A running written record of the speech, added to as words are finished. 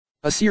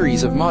A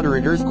series of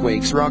moderate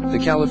earthquakes rocked the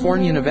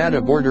California-Nevada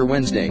border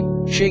Wednesday,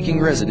 shaking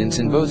residents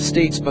in both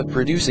states but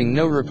producing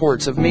no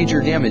reports of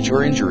major damage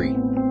or injury.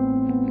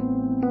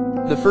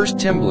 The first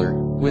temblor,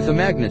 with a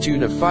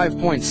magnitude of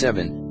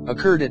 5.7,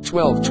 occurred at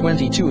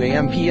 12:22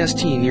 a.m.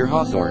 PST near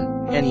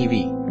Hawthorne,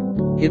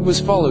 NEV. It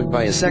was followed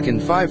by a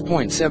second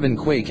 5.7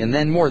 quake and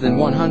then more than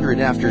 100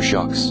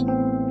 aftershocks.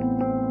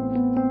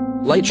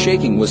 Light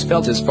shaking was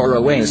felt as far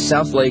away as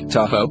South Lake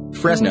Tahoe,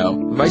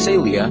 Fresno,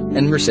 Visalia,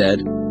 and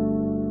Merced.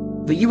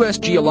 The U.S.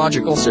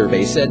 Geological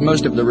Survey said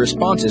most of the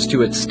responses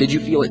to its "Did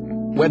You Feel It?"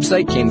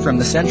 website came from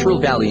the Central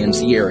Valley and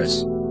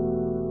Sierras.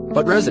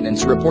 But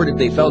residents reported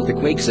they felt the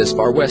quakes as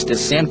far west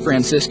as San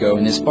Francisco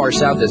and as far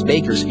south as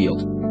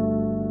Bakersfield.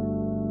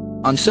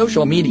 On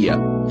social media,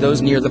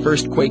 those near the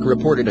first quake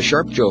reported a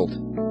sharp jolt.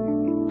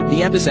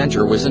 The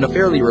epicenter was in a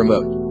fairly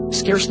remote,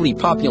 scarcely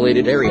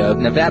populated area of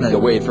Nevada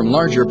away from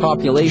larger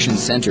population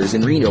centers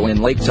in Reno and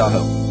Lake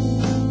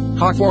Tahoe.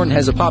 Hawthorne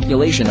has a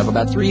population of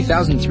about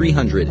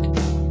 3,300.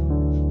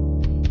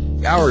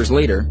 Hours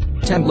later,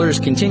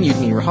 temblors continued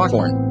near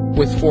Hawthorne,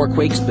 with 4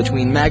 quakes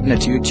between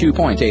magnitude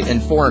 2.8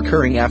 and 4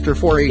 occurring after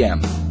 4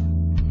 a.m.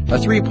 A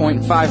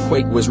 3.5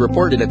 quake was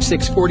reported at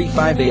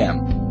 6:45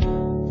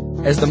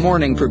 a.m. As the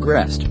morning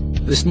progressed,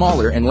 the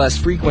smaller and less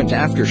frequent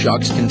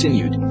aftershocks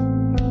continued.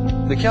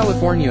 The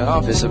California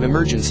Office of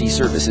Emergency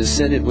Services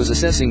said it was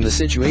assessing the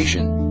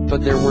situation,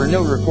 but there were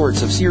no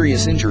reports of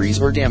serious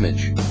injuries or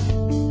damage.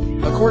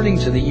 According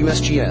to the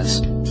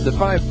USGS, the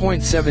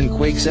 5.7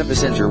 quake's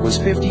epicenter was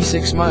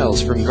 56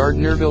 miles from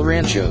Gardnerville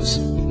Ranchos,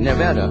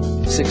 Nevada,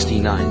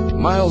 69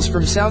 miles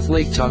from South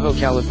Lake Tahoe,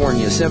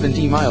 California,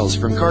 70 miles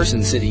from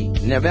Carson City,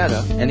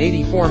 Nevada, and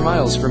 84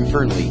 miles from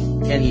Fernley,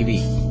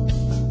 NEV.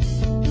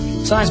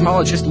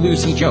 Seismologist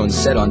Lucy Jones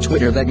said on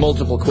Twitter that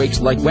multiple quakes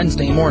like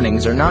Wednesday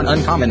mornings are not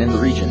uncommon in the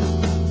region.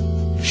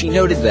 She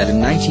noted that in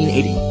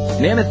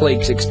 1980, Mammoth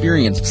Lakes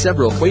experienced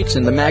several quakes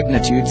in the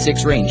magnitude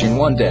 6 range in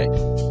one day.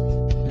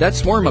 That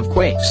swarm of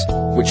quakes,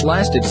 which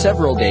lasted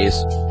several days,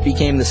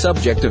 became the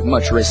subject of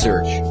much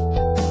research.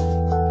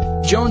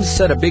 Jones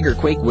said a bigger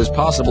quake was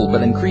possible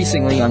but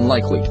increasingly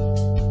unlikely.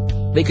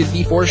 They could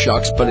be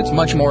foreshocks, but it's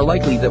much more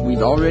likely that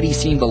we've already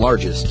seen the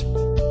largest.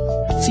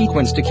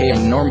 Sequence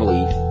decaying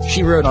normally,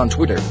 she wrote on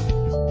Twitter.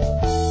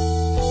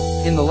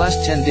 In the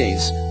last 10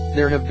 days,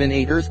 there have been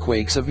 8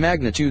 earthquakes of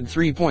magnitude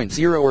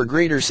 3.0 or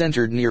greater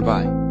centered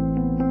nearby.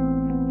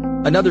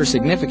 Another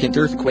significant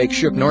earthquake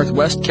shook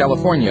northwest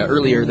California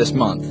earlier this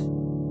month.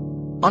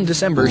 On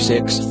December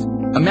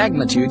 6th, a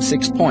magnitude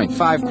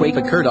 6.5 quake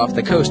occurred off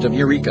the coast of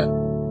Eureka.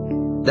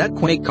 That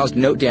quake caused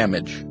no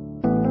damage.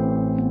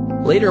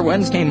 Later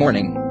Wednesday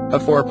morning, a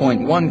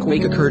 4.1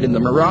 quake occurred in the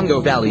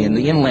Morongo Valley in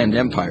the Inland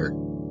Empire.